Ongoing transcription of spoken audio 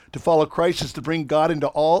To follow Christ is to bring God into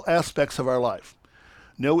all aspects of our life.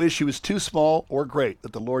 No issue is too small or great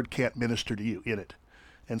that the Lord can't minister to you in it.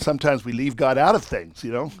 And sometimes we leave God out of things,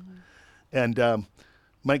 and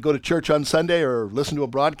might go to church on Sunday or listen to a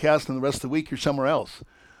broadcast, and the rest of the week you're somewhere else.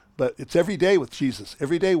 But it's every day with Jesus,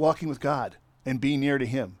 every day walking with God and being near to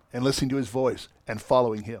him and listening to his voice and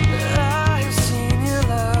following him. I have seen your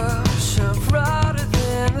love shine brighter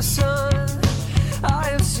than the sun. I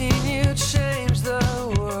have seen you change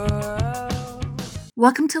the world.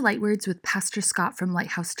 Welcome to Lightwords with Pastor Scott from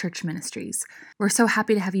Lighthouse Church Ministries. We're so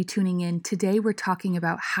happy to have you tuning in. Today we're talking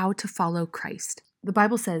about how to follow Christ. The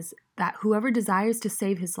Bible says that whoever desires to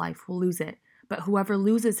save his life will lose it, but whoever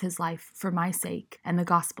loses his life for my sake and the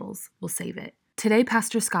gospel's will save it. Today,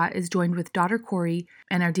 Pastor Scott is joined with daughter Corey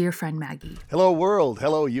and our dear friend Maggie. Hello world,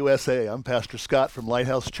 hello USA. I'm Pastor Scott from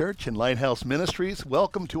Lighthouse Church and Lighthouse Ministries.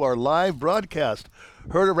 Welcome to our live broadcast,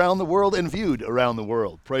 heard around the world and viewed around the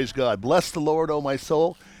world. Praise God. Bless the Lord, O my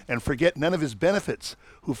soul, and forget none of his benefits,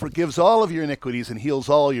 who forgives all of your iniquities and heals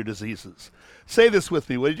all your diseases. Say this with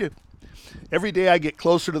me, would you? Every day I get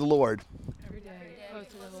closer to the Lord. Every day, closer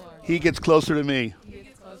to the Lord. He gets closer to me. He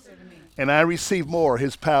gets closer to me. And I receive more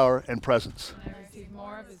his power and presence. And I receive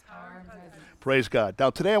more of his power and presence. Praise God.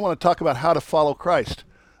 Now today I want to talk about how to follow Christ.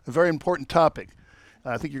 A very important topic.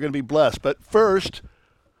 I think you're going to be blessed. But first,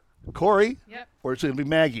 Corey, Yep. or it's going to be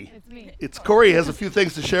Maggie. It's me. It's Corey has a few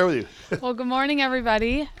things to share with you. Well, good morning,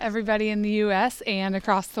 everybody in the U.S. and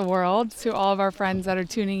across the world, to all of our friends that are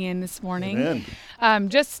tuning in this morning. Amen.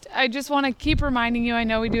 I just want to keep reminding you, I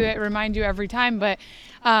know we do it, remind you every time, but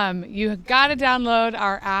you got to download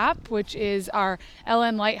our app, which is our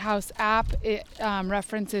LN Lighthouse app. It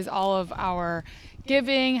references all of our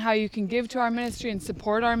giving, how you can give to our ministry and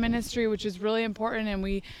support our ministry, which is really important,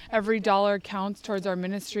 and every dollar counts towards our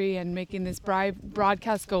ministry and making this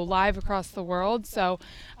broadcast go live across the world. So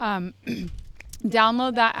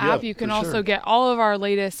download that app. Yeah, You can for also sure. get all of our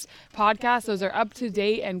latest podcasts. Those are up to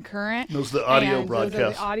date and current. Those are the audio And broadcasts.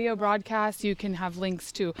 Those are the audio broadcasts. You can have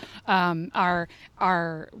links to our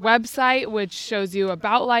website, which shows you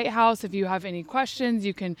about Lighthouse. If you have any questions,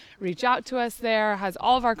 you can reach out to us there. It has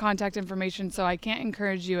all of our contact information. So I can't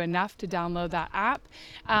encourage you enough to download that app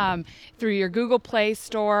through your Google Play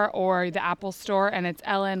Store or the Apple Store, and it's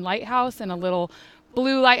LN Lighthouse, and a little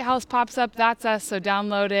blue lighthouse pops up. That's us. So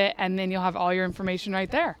download it, and then you'll have all your information right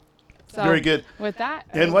there. So Very good. With that,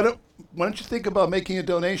 And why don't you think about making a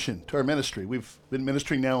donation to our ministry? We've been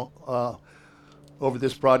ministering now over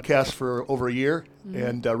this broadcast for over a year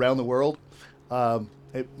and around the world.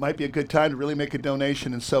 It might be a good time to really make a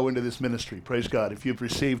donation and sow into this ministry. Praise God. If you've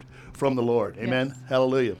received from the Lord. Amen. Yes.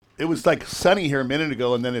 Hallelujah. It was like sunny here a minute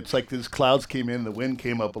ago, and then it's like these clouds came in, the wind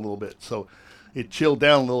came up a little bit. So it chilled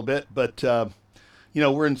down a little bit. But,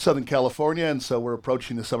 we're in Southern California, and so we're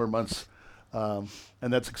approaching the summer months. And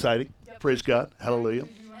that's exciting. Praise God. Hallelujah.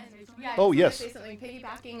 Yeah, Oh, I yes. just wanna say something.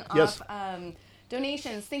 Piggybacking Yes. off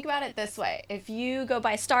donations, think about it this way. If you go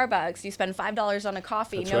buy Starbucks, you spend $5 on a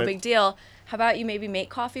coffee, That's no right. big deal. How about you maybe make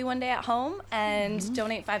coffee one day at home and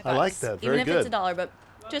donate $5? I like that. Very Even if good. it's $1, but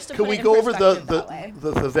just to Can put we it in go over perspective that way.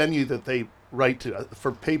 the venue that they write to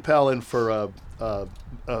for PayPal and for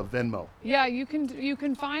Venmo? yeah, you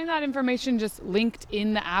can find that information just linked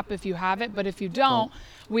in the app if you have it. But if you don't,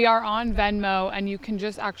 we are on Venmo, and you can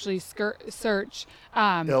just actually search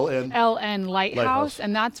LN Lighthouse,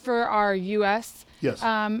 and that's for our U.S. Yes.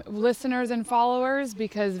 Listeners and followers,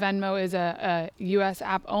 because Venmo is a U.S.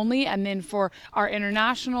 app only. And then for our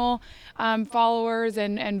international followers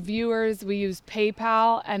and viewers, we use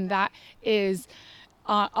PayPal, and that is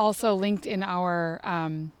also linked in our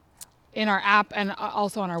app and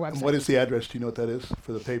also on our website. And what is the address? Do you know what that is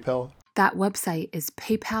for the PayPal? That website is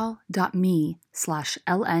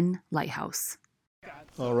paypal.me/LNLighthouse.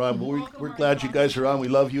 All right. Well, we're glad you guys are on. We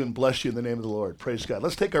love you and bless you in the name of the Lord. Praise God.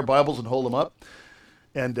 Let's take our Bibles and hold them up.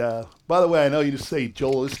 And by the way, I know you say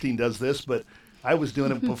Joel Osteen does this, but I was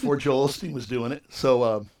doing it before Joel Osteen was doing it.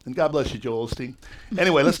 So, and God bless you, Joel Osteen.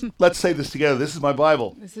 Anyway, let's say this together. This is my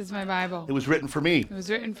Bible. This is my Bible. It was written for me. It was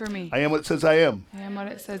written for me. I am what it says I am. I am what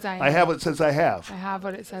it says I am. I have what it says I have. I have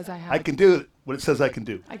what it says I have. I can do what it says I can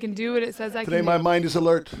do. I can do what it says I Today can my do. mind is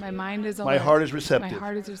alert. My mind is alert. My heart is receptive. My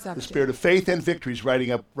heart is receptive. The spirit of faith and victory is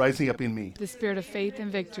rising up in me. The spirit of faith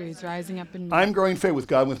and victory is rising up in me. I'm growing in favor with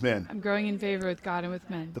God and with men. I'm growing in favor with God and with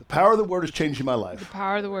men. The power of the word is changing my The life.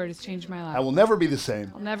 power of the word has changed my life. I will never be the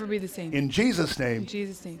same. I'll never be the same. In Jesus' name, In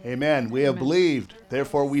Jesus' name. amen. We have Amen. believed,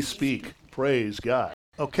 therefore we speak. Praise God.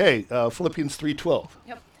 Okay, Philippians 3:12.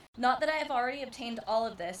 Yep. Not that I have already obtained all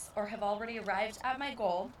of this or have already arrived at my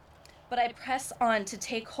goal, but I press on to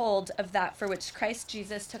take hold of that for which Christ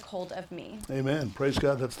Jesus took hold of me. Amen. Praise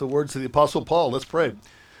God. That's the words of the Apostle Paul. Let's pray.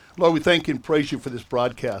 Lord, we thank you and praise you for this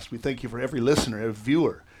broadcast. We thank you for every listener, every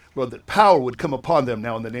viewer. Lord, that power would come upon them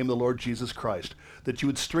now in the name of the Lord Jesus Christ, that you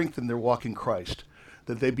would strengthen their walk in Christ,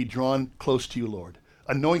 that they be drawn close to you, Lord.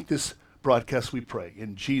 Anoint this broadcast, we pray,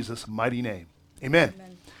 in Jesus' mighty name. Amen.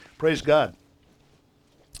 Amen. Praise God.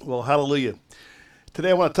 Well, hallelujah. Today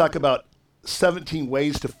I want to talk about 17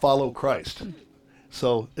 ways to follow Christ.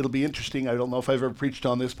 So it'll be interesting. I don't know if I've ever preached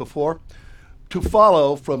on this before. To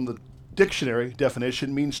follow, from the dictionary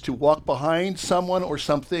definition, means to walk behind someone or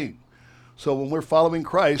something. So when we're following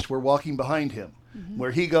Christ, we're walking behind him. Where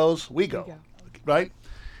he goes, we go. Right?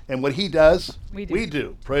 And what he does, we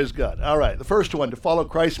do. Praise God. All right. The first one, to follow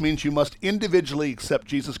Christ, means you must individually accept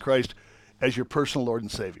Jesus Christ as your personal Lord and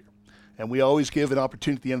Savior. And we always give an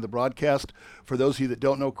opportunity at the end of the broadcast for those of you that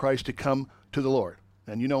don't know Christ to come to the Lord.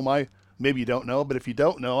 And you know maybe you don't know, but if you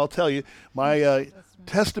don't know, I'll tell you, my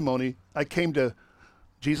testimony, I came to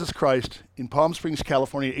Jesus Christ in Palm Springs,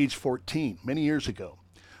 California, at age 14, many years ago,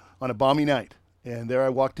 on a balmy night. And there I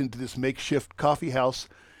walked into this makeshift coffee house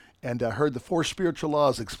and heard the 4 spiritual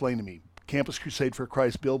laws explained to me. Campus Crusade for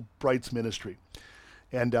Christ, Bill Bright's ministry.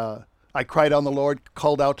 And I cried on the Lord,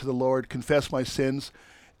 called out to the Lord, confessed my sins.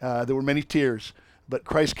 There were many tears, but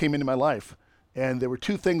Christ came into my life. And there were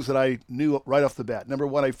 2 things that I knew right off the bat. Number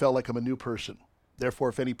one, I felt like I'm a new person. Therefore,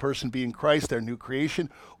 if any person be in Christ, they're a new creation.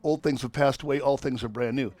 Old things have passed away, all things are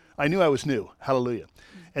brand new. I knew I was new. Hallelujah.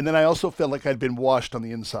 And then I also felt like I'd been washed on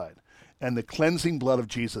the inside. And the cleansing blood of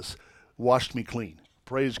Jesus washed me clean.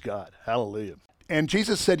 Praise God. Hallelujah. And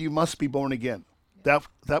Jesus said you must be born again.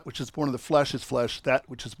 That which is born of the flesh is flesh. That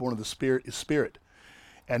which is born of the spirit is spirit.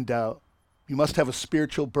 And you must have a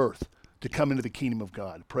spiritual birth to come into the kingdom of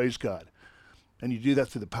God. Praise God. And you do that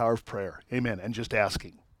through the power of prayer. Amen. And just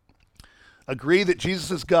asking. Agree that Jesus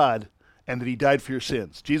is God and that he died for your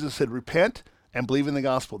sins. Jesus said, repent and believe in the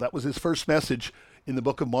gospel. That was his first message in the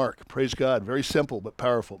book of Mark. Praise God. Very simple but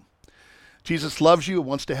powerful. Jesus loves you and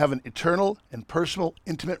wants to have an eternal and personal,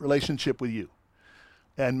 intimate relationship with you.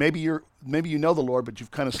 And maybe you know the Lord, but you've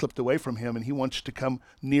kind of slipped away from him, and he wants to come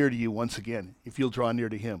near to you once again, if you'll draw near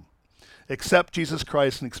to him. Accept Jesus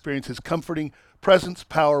Christ and experience his comforting presence,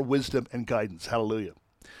 power, wisdom, and guidance. Hallelujah.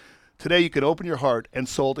 Today you can open your heart and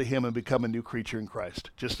soul to him and become a new creature in Christ,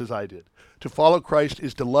 just as I did. To follow Christ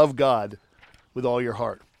is to love God with all your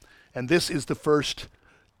heart. And this is the first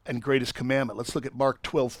and greatest commandment. Let's look at Mark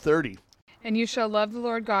 12:30. And you shall love the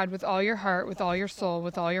Lord God with all your heart, with all your soul,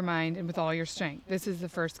 with all your mind, and with all your strength. This is the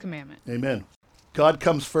first commandment. Amen. God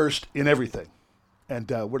comes first in everything. And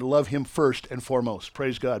we're to love him first and foremost.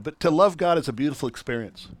 Praise God. But to love God is a beautiful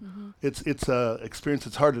experience. It's an experience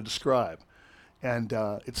that's hard to describe. And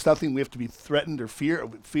it's nothing we have to be threatened or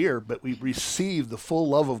fear, but we receive the full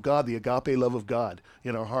love of God, the agape love of God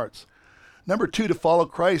in our hearts. Number 2, to follow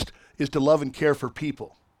Christ is to love and care for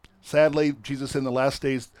people. Sadly, Jesus in the last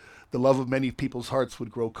days, the love of many people's hearts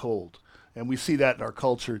would grow cold. And we see that in our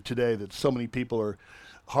culture today, that so many people are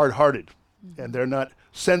hard-hearted and they're not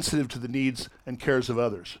sensitive to the needs and cares of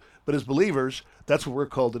others. But as believers, that's what we're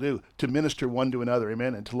called to do, to minister one to another,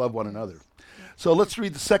 amen, and to love one another. So let's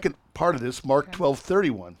read the second part of this, Mark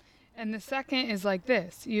 12:31. And the second is like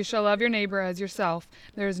this: you shall love your neighbor as yourself.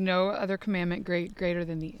 There is no other commandment greater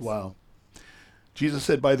than these. Wow. Jesus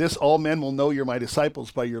said, by this all men will know you're my disciples,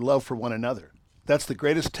 by your love for one another. That's the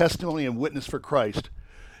greatest testimony and witness for Christ.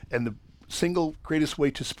 And the single greatest way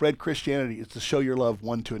to spread Christianity is to show your love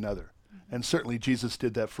one to another. And certainly Jesus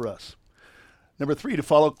did that for us. Number 3, to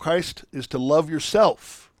follow Christ is to love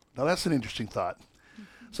yourself. Now that's an interesting thought.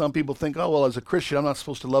 Some people think, oh, well, as a Christian, I'm not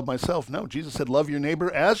supposed to love myself. No, Jesus said, love your neighbor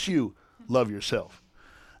as you love yourself.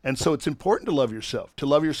 And so it's important to love yourself. To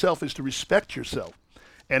love yourself is to respect yourself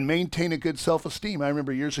and maintain a good self-esteem. I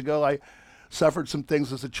remember years ago, I suffered some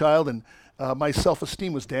things as a child, and my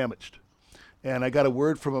self-esteem was damaged. And I got a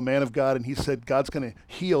word from a man of God, and he said, God's going to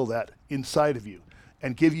heal that inside of you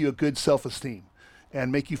and give you a good self-esteem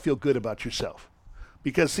and make you feel good about yourself.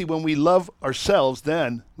 Because, see, when we love ourselves,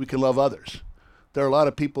 then we can love others. There are a lot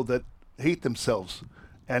of people that hate themselves,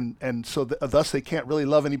 and so thus they can't really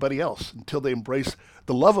love anybody else until they embrace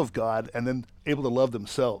the love of God and then able to love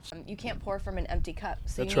themselves. You can't pour from an empty cup,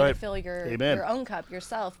 so That's you need right. to fill your own cup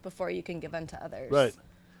yourself before you can give unto others. Right.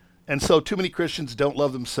 And so too many Christians don't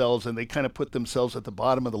love themselves, and they kind of put themselves at the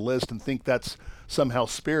bottom of the list and think that's somehow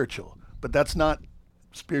spiritual. But that's not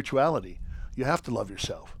spirituality. You have to love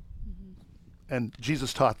yourself. And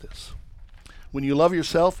Jesus taught this. When you love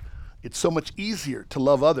yourself, it's so much easier to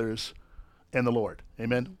love others and the Lord.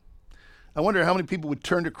 Amen? I wonder how many people would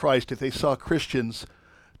turn to Christ if they saw Christians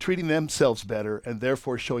treating themselves better and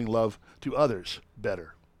therefore showing love to others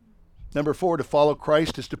better. Number 4, to follow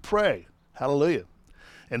Christ is to pray. Hallelujah.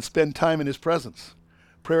 And spend time in his presence.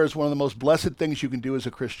 Prayer is one of the most blessed things you can do as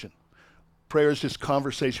a Christian. Prayer is just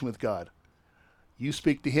conversation with God. You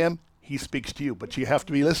speak to him, he speaks to you, but you have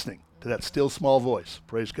to be listening to that still small voice.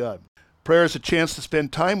 Praise God. Prayer is a chance to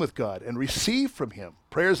spend time with God and receive from him.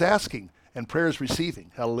 Prayer is asking and prayer is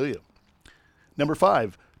receiving. Hallelujah. Number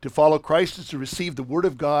 5, to follow Christ is to receive the word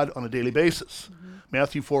of God on a daily basis.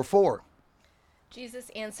 Matthew 4:4. Jesus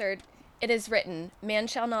answered, "It is written, man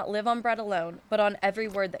shall not live on bread alone, but on every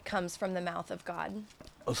word that comes from the mouth of God."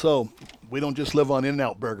 So we don't just live on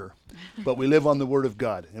In-N-Out Burger, but we live on the word of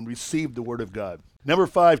God and receive the word of God. Number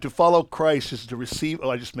 5, to follow Christ is to receive,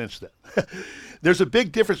 I just mentioned that. There's a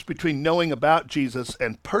big difference between knowing about Jesus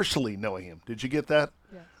and personally knowing him. Did you get that?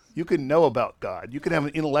 Yes. You can know about God. You can have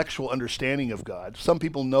an intellectual understanding of God. Some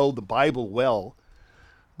people know the Bible well,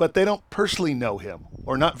 but they don't personally know him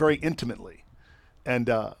or not very intimately. And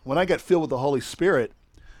when I got filled with the Holy Spirit,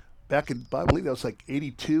 back in, I believe that was like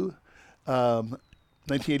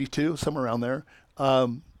 1982, somewhere around there,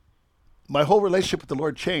 my whole relationship with the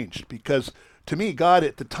Lord changed because to me, God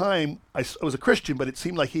at the time, I was a Christian, but it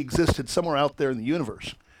seemed like he existed somewhere out there in the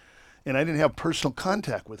universe. And I didn't have personal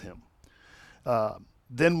contact with him.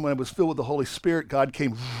 Then when I was filled with the Holy Spirit, God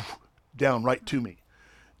came down right to me.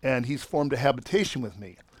 And he's formed a habitation with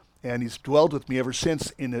me. And he's dwelled with me ever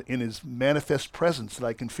since in his manifest presence that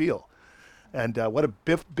I can feel. And what a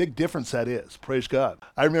big difference that is. Praise God.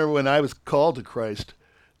 I remember when I was called to Christ,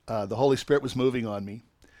 the Holy Spirit was moving on me.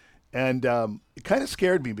 And it kind of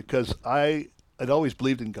scared me because I had always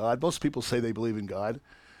believed in God. Most people say they believe in God,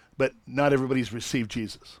 but not everybody's received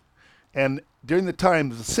Jesus. And during the time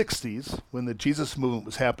of the 60s, when the Jesus movement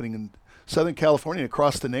was happening in Southern California,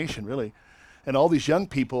 across the nation, really, and all these young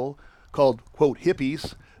people called, quote,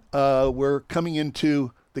 hippies, were coming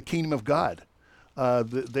into the kingdom of God.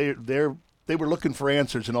 They were looking for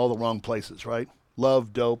answers in all the wrong places, right?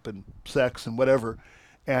 Love, dope, and sex, and whatever.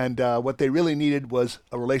 And what they really needed was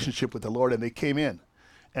a relationship with the Lord, and they came in.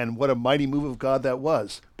 And what a mighty move of God that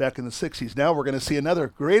was back in the 60s. Now we're going to see another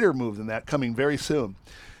greater move than that coming very soon.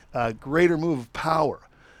 Greater move of power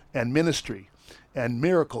and ministry and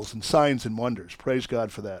miracles and signs and wonders. Praise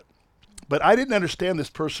God for that. But I didn't understand this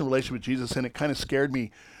personal relationship with Jesus, and it kind of scared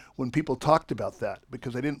me when people talked about that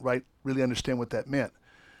because I didn't really understand what that meant.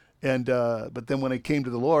 And but then when I came to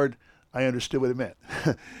the Lord, I understood what it meant.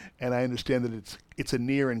 And I understand that it's a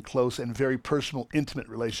near and close and very personal, intimate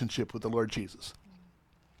relationship with the Lord Jesus.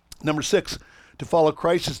 Number 6, to follow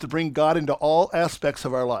Christ is to bring God into all aspects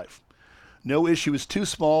of our life. No issue is too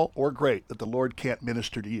small or great that the Lord can't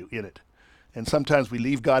minister to you in it. And sometimes we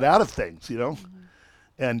leave God out of things, you know,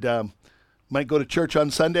 and might go to church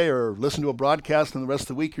on Sunday or listen to a broadcast, and the rest of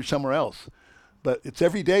the week you're somewhere else. But it's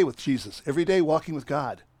every day with Jesus, every day walking with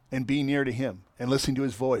God and being near to him and listening to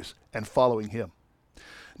his voice and following him.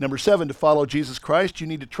 Number 7, to follow Jesus Christ, you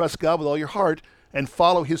need to trust God with all your heart and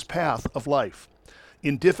follow his path of life.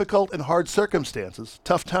 In difficult and hard circumstances,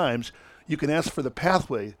 tough times, you can ask for the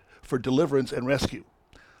pathway for deliverance and rescue.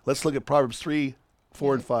 Let's look at Proverbs 3,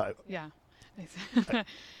 4, and 5. Yeah.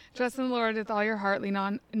 Trust in the Lord with all your heart.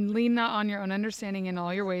 Lean not on your own understanding. In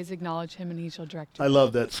all your ways acknowledge him, and he shall direct you. I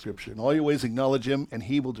love that scripture. In all your ways acknowledge him, and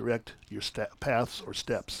he will direct your paths or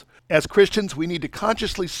steps. As Christians, we need to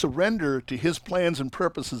consciously surrender to his plans and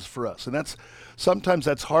purposes for us. And sometimes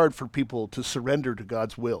that's hard for people to surrender to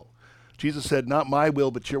God's will. Jesus said, not my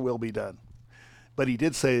will, but your will be done. But he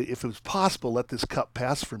did say, if it was possible, let this cup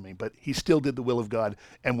pass from me. But he still did the will of God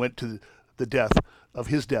and went to the death of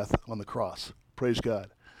his death on the cross. Praise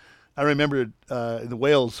God. I remember in the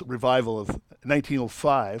Wales revival of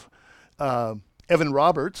 1905, Evan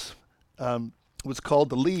Roberts was called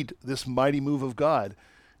to lead this mighty move of God.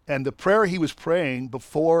 And the prayer he was praying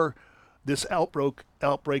before this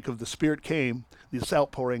outbreak of the Spirit came, this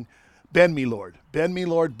outpouring, bend me, Lord, bend me,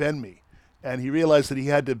 Lord, bend me. And he realized that he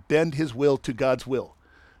had to bend his will to God's will.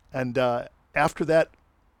 And after that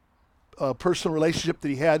personal relationship that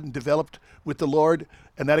he had and developed with the Lord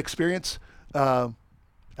and that experience, out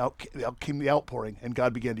came the outpouring, and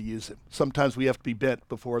God began to use him. Sometimes we have to be bent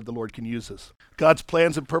before the Lord can use us. God's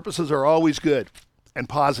plans and purposes are always good and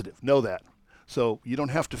positive. Know that. So you don't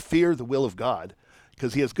have to fear the will of God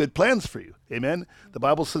because he has good plans for you. Amen? The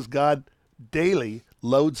Bible says God daily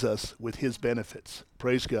loads us with his benefits.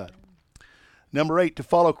 Praise God. Number 8, to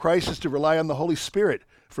follow Christ is to rely on the Holy Spirit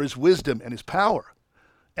for his wisdom and his power.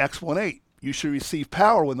 Acts 1:8, you shall receive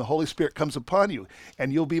power when the Holy Spirit comes upon you,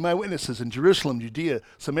 and you'll be my witnesses in Jerusalem, Judea,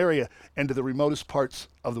 Samaria, and to the remotest parts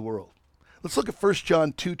of the world. Let's look at 1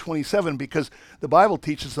 John 2:27, because the Bible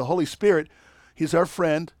teaches the Holy Spirit, he's our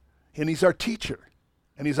friend, and he's our teacher,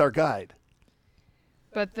 and he's our guide.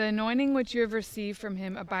 But the anointing which you have received from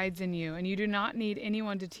him abides in you, and you do not need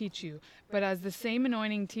anyone to teach you. But as the same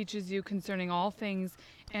anointing teaches you concerning all things,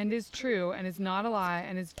 and is true, and is not a lie,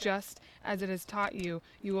 and is just as it has taught you,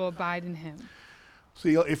 you will abide in him. So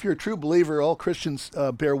if you're a true believer, all Christians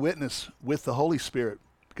bear witness with the Holy Spirit,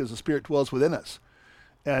 because the Spirit dwells within us.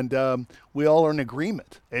 And we all are in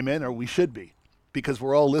agreement, amen, or we should be, because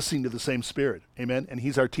we're all listening to the same Spirit, amen, and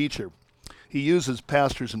he's our teacher. He uses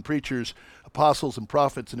pastors and preachers, apostles and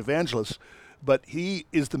prophets and evangelists, but he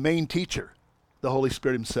is the main teacher, the Holy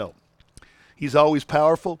Spirit himself. He's always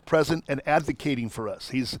powerful, present, and advocating for us.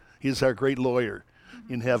 He's our great lawyer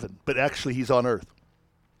in heaven, but actually he's on earth.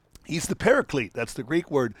 He's the paraclete, that's the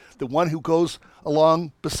Greek word, the one who goes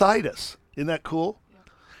along beside us. Isn't that cool?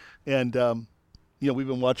 Yeah. And, we've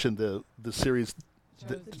been watching the series,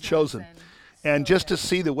 The Chosen. And just to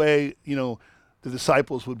see the way, the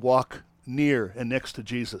disciples would walk near and next to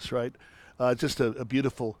Jesus, right? Just a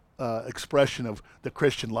beautiful expression of the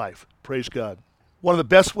Christian life. Praise God. One of the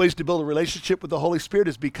best ways to build a relationship with the Holy Spirit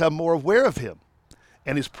is become more aware of him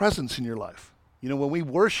and his presence in your life. When we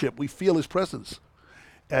worship, we feel his presence.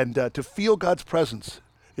 And to feel God's presence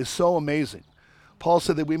is so amazing. Paul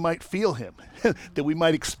said that we might feel him, that we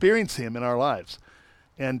might experience him in our lives.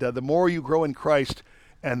 And the more you grow in Christ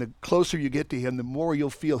and the closer you get to him, the more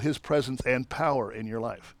you'll feel his presence and power in your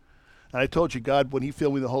life. And I told you, God, when he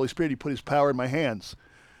filled me with the Holy Spirit, he put his power in my hands.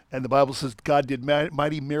 And the Bible says God did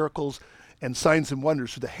mighty miracles and signs and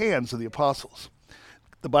wonders through the hands of the apostles.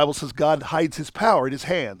 The Bible says God hides his power in his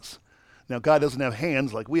hands. Now, God doesn't have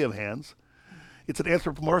hands like we have hands. It's an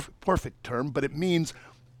anthropomorphic term, but it means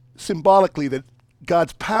symbolically that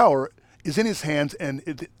God's power is in his hands,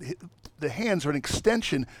 and the hands are an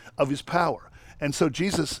extension of his power. And so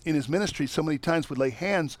Jesus, in his ministry, so many times would lay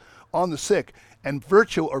hands on the sick, and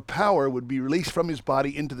virtue or power would be released from his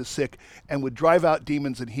body into the sick and would drive out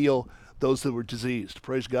demons and heal those that were diseased.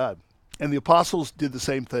 Praise God. And the apostles did the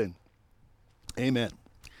same thing. Amen.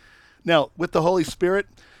 Now, with the Holy Spirit,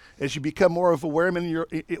 as you become more aware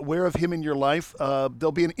of him in your life,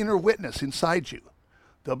 there'll be an inner witness inside you.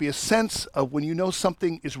 There'll be a sense of when you know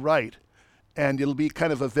something is right, and it'll be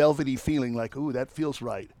kind of a velvety feeling like, ooh, that feels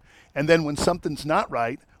right. And then when something's not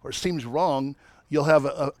right or seems wrong, you'll have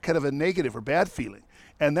a kind of a negative or bad feeling.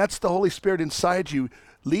 And that's the Holy Spirit inside you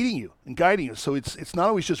leading you and guiding you. So it's not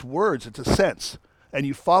always just words, it's a sense. And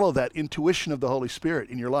you follow that intuition of the Holy Spirit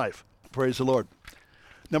in your life. Praise the Lord.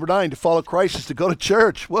 Number 9, to follow Christ is to go to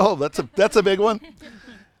church. Whoa, that's a big one.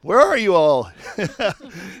 Where are you all?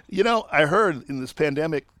 I heard in this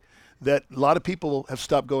pandemic that a lot of people have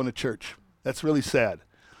stopped going to church. That's really sad.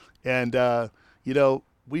 And,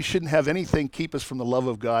 we shouldn't have anything keep us from the love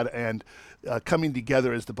of God and coming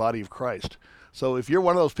together as the body of Christ. So if you're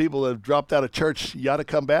one of those people that have dropped out of church, you ought to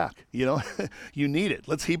come back. You need it.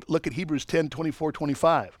 Let's look at Hebrews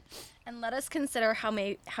 10:24-25. And let us consider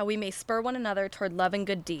how we may spur one another toward love and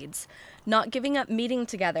good deeds, not giving up meeting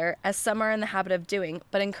together, as some are in the habit of doing,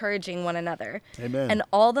 but encouraging one another. Amen. And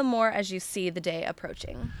all the more as you see the day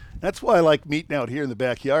approaching. That's why I like meeting out here in the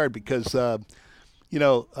backyard, because,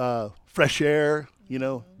 fresh air,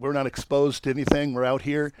 we're not exposed to anything. We're out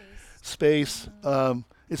here. Space.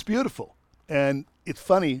 It's beautiful. And it's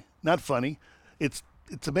funny, not funny. It's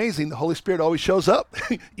amazing. The Holy Spirit always shows up,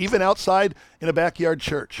 even outside in a backyard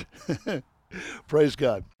church. Praise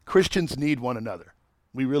God. Christians need one another.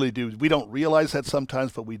 We really do. We don't realize that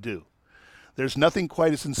sometimes, but we do. There's nothing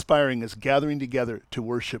quite as inspiring as gathering together to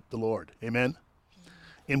worship the Lord. Amen?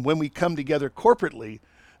 And when we come together corporately,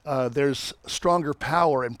 there's stronger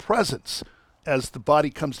power and presence as the body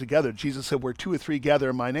comes together. Jesus said, where 2 or 3 gather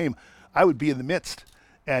in my name, I would be in the midst.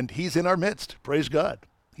 And he's in our midst. Praise God.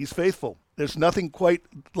 He's faithful. There's nothing quite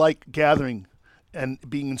like gathering and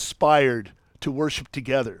being inspired to worship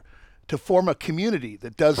together, to form a community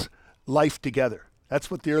that does life together.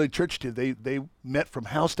 That's what the early church did. They met from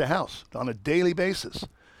house to house on a daily basis,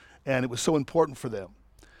 and it was so important for them.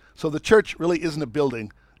 So the church really isn't a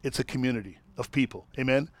building. It's a community of people.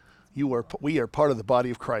 Amen? We are part of the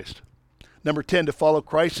body of Christ. Number 10, to follow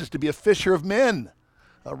Christ is to be a fisher of men.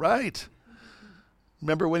 All right.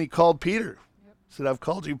 Remember when he called Peter? He said, I've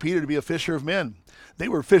called you, Peter, to be a fisher of men. They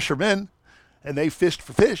were fishermen, and they fished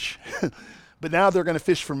for fish. But now they're going to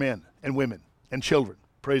fish for men and women and children.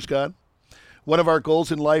 Praise God. One of our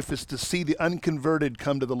goals in life is to see the unconverted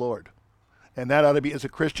come to the Lord. And that ought to be, as a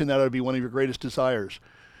Christian, that ought to be one of your greatest desires.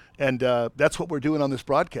 And that's what we're doing on this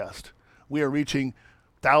broadcast. We are reaching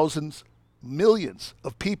thousands, millions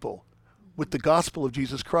of people with the gospel of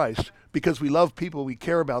Jesus Christ because we love people, we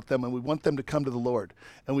care about them, and we want them to come to the Lord.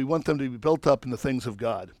 And we want them to be built up in the things of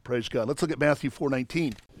God. Praise God. Let's look at Matthew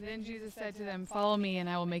 4:19. Then Jesus said to them, "Follow me, and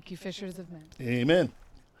I will make you fishers of men." Amen.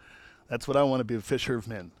 That's what I want to be, a fisher of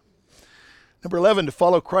men. Number 11, to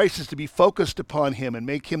follow Christ is to be focused upon him and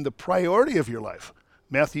make him the priority of your life.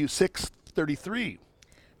 Matthew 6:33.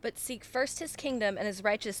 But seek first his kingdom and his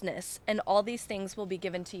righteousness, and all these things will be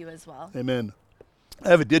given to you as well. Amen. I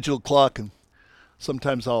have a digital clock, and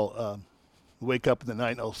sometimes I'll wake up in the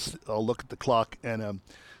night and I'll look at the clock, and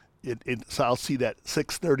so I'll see that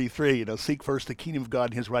 6:33. Seek first the kingdom of God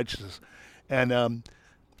and his righteousness, and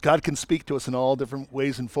God can speak to us in all different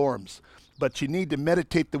ways and forms. But you need to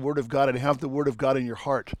meditate the word of God and have the word of God in your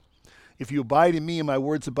heart. If you abide in me and my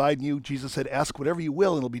words abide in you, Jesus said, ask whatever you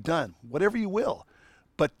will and it'll be done. Whatever you will.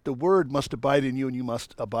 But the word must abide in you and you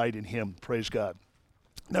must abide in him. Praise God.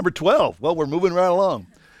 Number 12. Well, we're moving right along.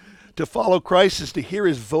 To follow Christ is to hear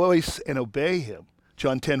his voice and obey him.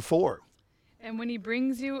 John 10:4. And when he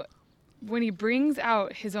brings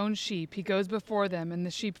out his own sheep, he goes before them, and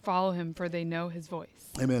the sheep follow him, for they know his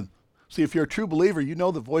voice. Amen. See, if you're a true believer, you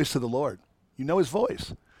know the voice of the Lord. You know his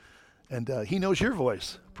voice. And he knows your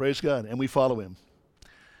voice. Praise God. And we follow him.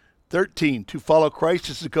 13, to follow Christ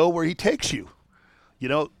is to go where he takes you.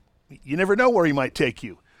 You never know where he might take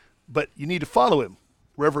you, but you need to follow him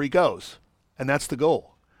wherever he goes. And that's the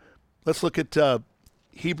goal. Let's look at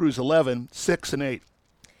Hebrews 11:6 and 8.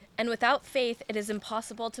 And without faith, it is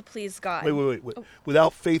impossible to please God. Wait.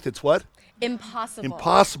 Without faith, it's what? Impossible.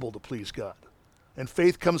 Impossible to please God. And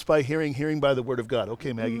faith comes by hearing, hearing by the word of God.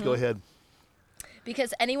 Okay, Maggie, go ahead.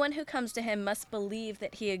 Because anyone who comes to him must believe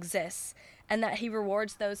that he exists and that he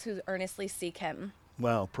rewards those who earnestly seek him.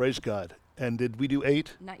 Wow, praise God. And did we do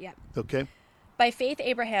 8? Not yet. Okay. By faith,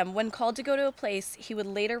 Abraham, when called to go to a place he would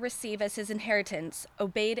later receive as his inheritance,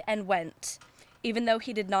 obeyed and went, even though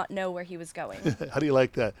he did not know where he was going. How do you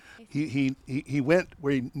like that? He went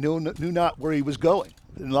where he knew not where he was going.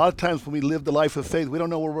 And a lot of times when we live the life of faith, we don't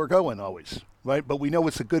know where we're going always, right? But we know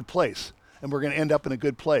it's a good place, and we're going to end up in a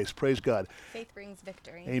good place. Praise God. Faith brings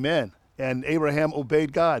victory. Amen. And Abraham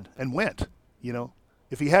obeyed God and went.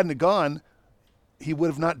 If he hadn't gone, he would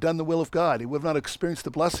have not done the will of God. He would have not experienced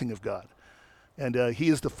the blessing of God. And he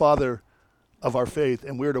is the father of our faith,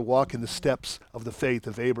 and we're to walk in the steps of the faith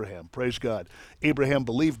of Abraham. Praise God. Abraham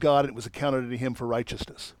believed God, and it was accounted to him for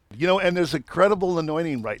righteousness. And there's a credible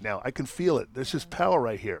anointing right now. I can feel it. There's just power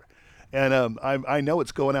right here. And I know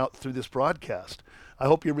it's going out through this broadcast. I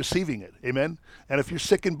hope you're receiving it. Amen? And if you're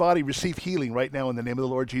sick in body, receive healing right now in the name of the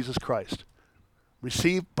Lord Jesus Christ.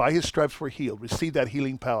 Receive, by his stripes we're healed. Receive that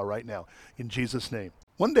healing power right now in Jesus' name.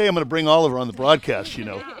 One day I'm going to bring Oliver on the broadcast,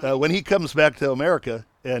 when he comes back to America,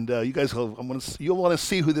 and you guys you'll want to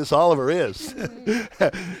see who this Oliver is.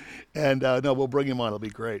 And we'll bring him on. It'll be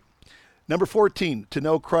great. Number 14, to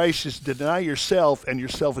know Christ is to deny yourself and your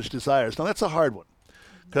selfish desires. Now that's a hard one,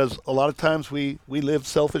 because a lot of times we live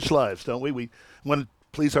selfish lives, don't we? We want to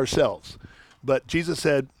please ourselves. But Jesus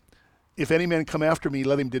said, if any man come after me,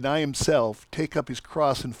 let him deny himself, take up his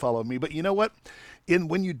cross and follow me. But you know what?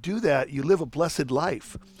 When you do that, you live a blessed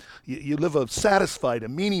life. You live a satisfied, a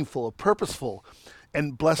meaningful, a purposeful,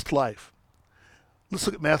 and blessed life. Let's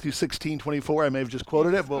look at Matthew 16:24. I may have just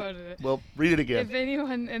quoted it. Well, read it again.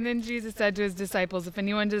 And then Jesus said to his disciples, if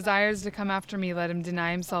anyone desires to come after me, let him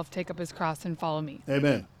deny himself, take up his cross, and follow me.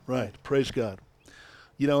 Amen. Right. Praise God.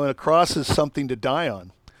 And a cross is something to die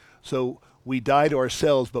on. So we die to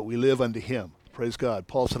ourselves, but we live unto him. Praise God.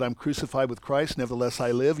 Paul said, I'm crucified with Christ, nevertheless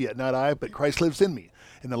I live, yet not I, but Christ lives in me.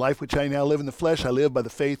 In the life which I now live in the flesh, I live by the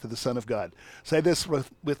faith of the Son of God. Say this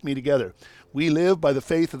with me together. We live by the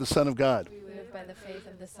faith of the Son of God. We live by the faith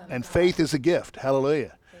of the Son of God. And faith is a gift.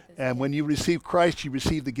 Hallelujah. And when you receive Christ, you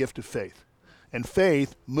receive the gift of faith. And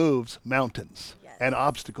faith moves mountains and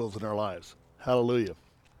obstacles in our lives. Hallelujah.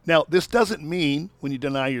 Now, this doesn't mean when you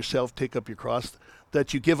deny yourself, take up your cross,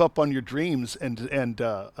 that you give up on your dreams and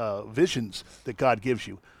visions that God gives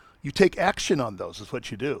you. You take action on those is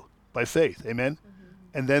what you do by faith. Amen?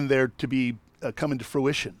 Mm-hmm. And then they're to be come into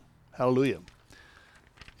fruition. Hallelujah.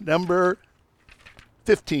 Number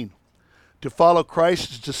 15, to follow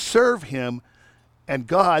Christ is to serve him, and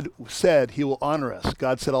God said he will honor us.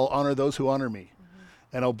 God said, I'll honor those who honor me,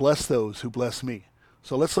 and I'll bless those who bless me.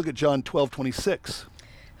 So let's look at John 12:26.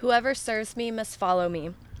 Whoever serves me must follow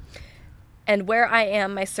me. And where I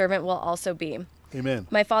am, my servant will also be. Amen.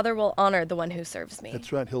 My Father will honor the one who serves me.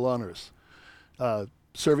 That's right. He'll honor us.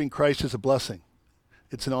 Serving Christ is a blessing.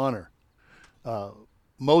 It's an honor.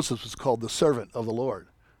 Moses was called the servant of the Lord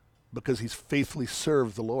because he's faithfully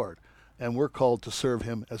served the Lord. And we're called to serve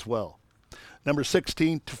him as well. Number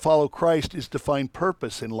 16, to follow Christ is to find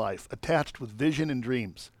purpose in life, attached with vision and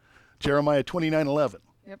dreams. Jeremiah 29:11.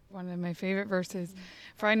 Yep, one of my favorite verses.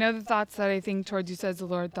 For I know the thoughts that I think towards you, says the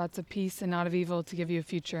Lord, thoughts of peace and not of evil, to give you a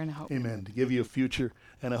future and a hope. Amen. To give you a future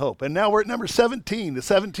and a hope. And now we're at number 17, the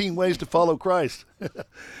 17 ways to follow Christ.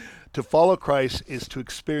 To follow Christ is to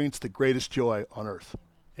experience the greatest joy on earth.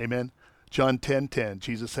 Amen. John 10:10,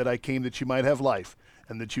 Jesus said, I came that you might have life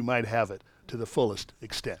and that you might have it to the fullest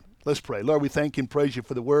extent. Let's pray. Lord, we thank you and praise you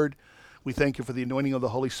for the word. We thank you for the anointing of the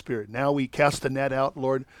Holy Spirit. Now we cast the net out,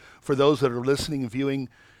 Lord, for those that are listening and viewing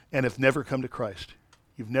and have never come to Christ.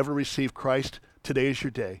 You've never received Christ. Today is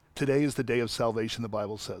your day. Today is the day of salvation, the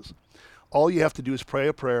Bible says. All you have to do is pray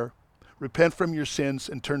a prayer, repent from your sins,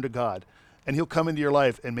 and turn to God. And he'll come into your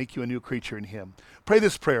life and make you a new creature in him. Pray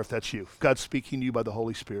this prayer if that's you. God's speaking to you by the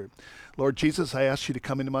Holy Spirit. Lord Jesus, I ask you to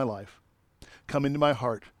come into my life. Come into my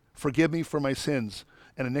heart. Forgive me for my sins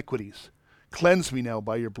and iniquities. Cleanse me now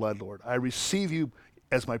by your blood, Lord. I receive you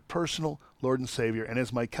as my personal Lord and Savior and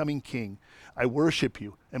as my coming King. I worship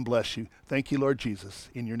you and bless you. Thank you, Lord Jesus.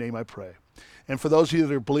 In your name I pray. And for those of you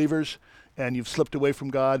that are believers and you've slipped away from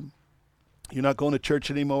God, you're not going to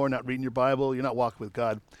church anymore, not reading your Bible, you're not walking with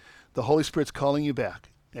God, the Holy Spirit's calling you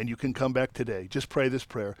back, and you can come back today. Just pray this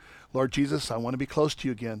prayer. Lord Jesus, I want to be close to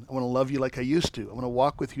you again. I want to love you like I used to. I want to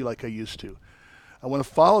walk with you like I used to. I want to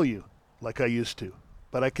follow you like I used to.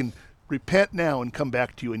 But I can repent now and come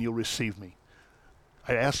back to you, and you'll receive me.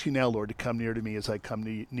 I ask you now, Lord, to come near to me as I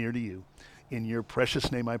come near to you. In your precious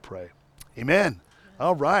name I pray. Amen.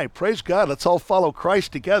 All right. Praise God. Let's all follow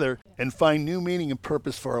Christ together and find new meaning and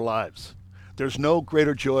purpose for our lives. There's no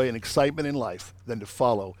greater joy and excitement in life than to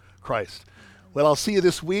follow Christ. Well, I'll see you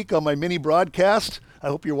this week on my mini broadcast. I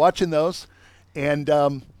hope you're watching those. And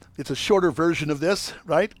it's a shorter version of this,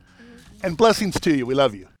 right? And blessings to you. We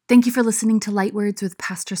love you. Thank you for listening to Light Words with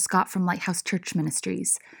Pastor Scott from Lighthouse Church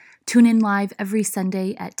Ministries. Tune in live every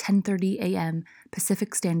Sunday at 10:30 a.m.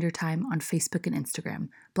 Pacific Standard Time on Facebook and Instagram.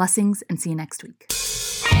 Blessings, and see you next week.